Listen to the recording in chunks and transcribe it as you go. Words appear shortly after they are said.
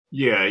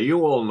Yeah,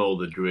 you all know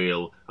the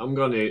drill. I'm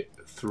gonna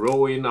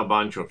throw in a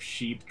bunch of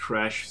cheap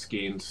trash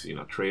skins in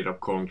a Tradeup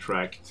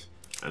contract,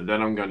 and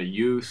then I'm gonna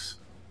use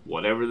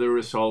whatever the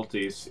result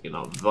is in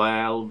a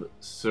Valve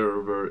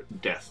server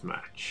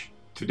deathmatch.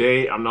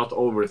 Today I'm not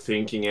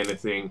overthinking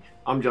anything,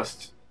 I'm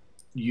just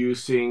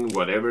using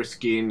whatever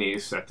skin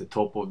is at the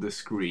top of the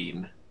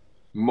screen.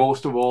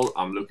 Most of all,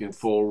 I'm looking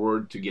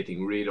forward to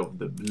getting rid of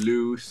the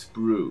blue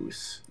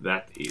spruce.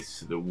 That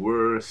is the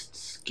worst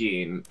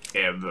skin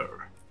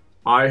ever.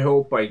 I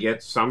hope I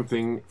get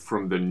something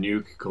from the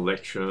Nuke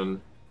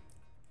collection.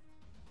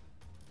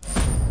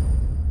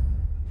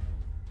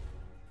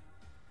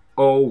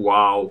 Oh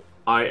wow,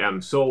 I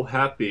am so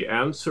happy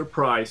and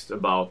surprised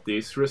about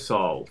this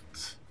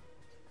result.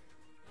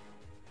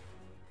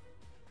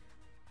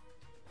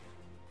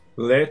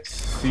 Let's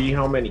see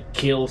how many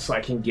kills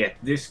I can get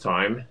this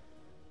time.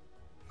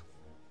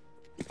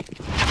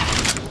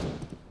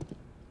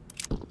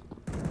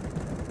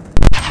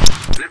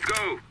 Let's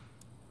go!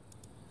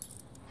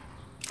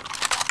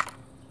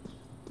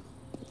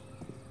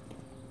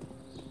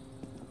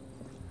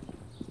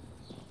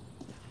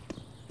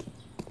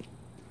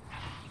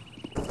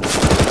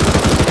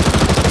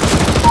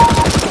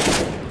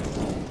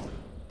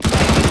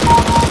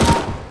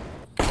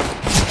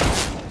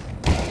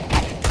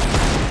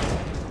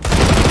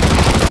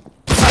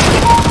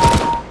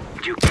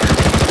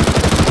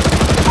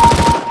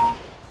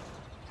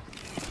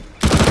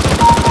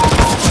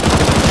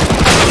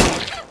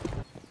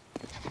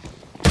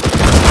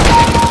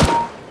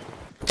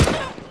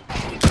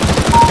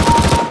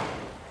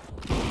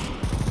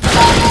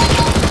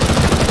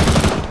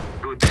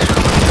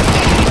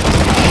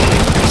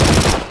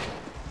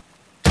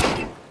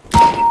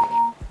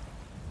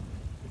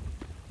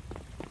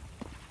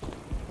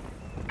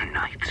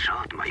 Nice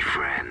shot, my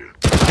friend.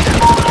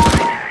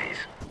 Nice.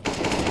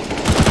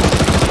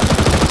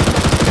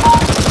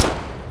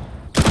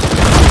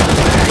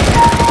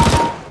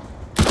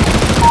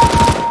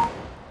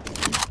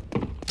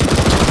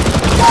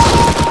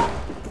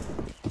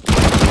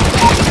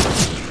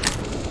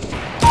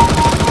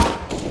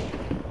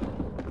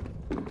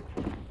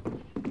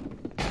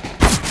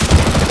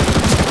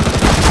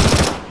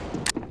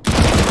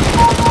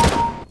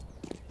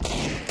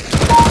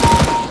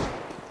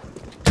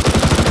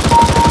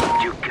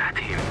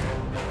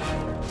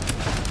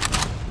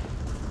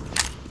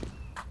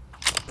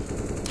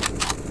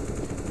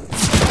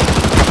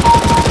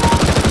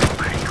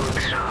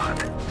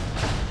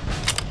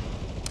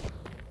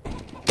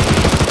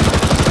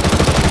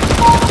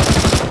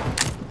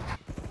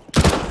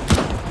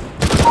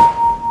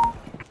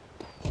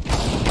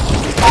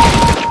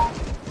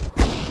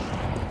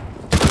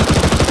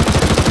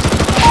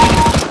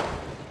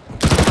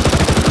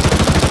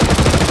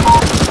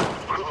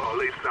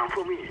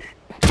 For me.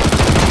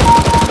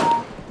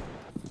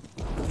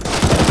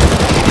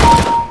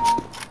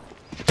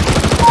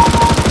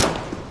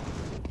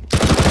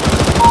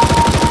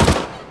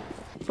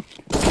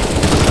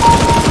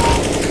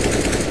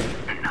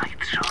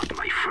 Nice shot,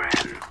 my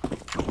friend.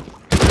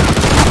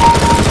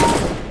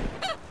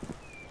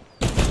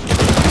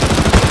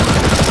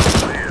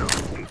 Well,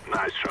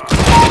 nice shot.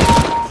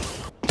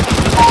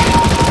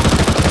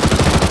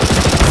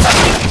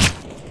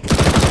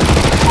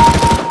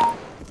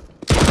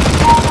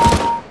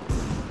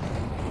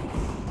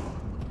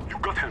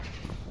 Got him.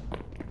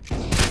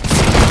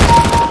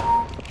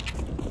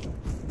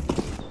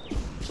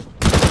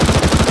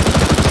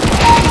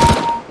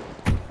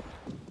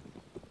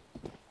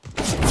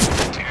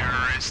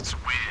 Terrorists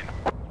win.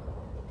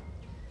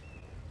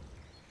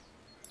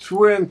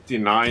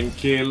 29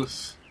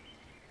 kills,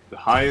 the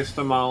highest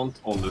amount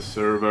on the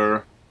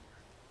server.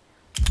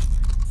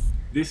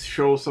 This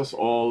shows us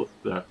all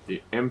that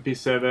the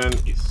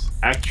MP7 is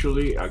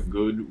actually a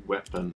good weapon.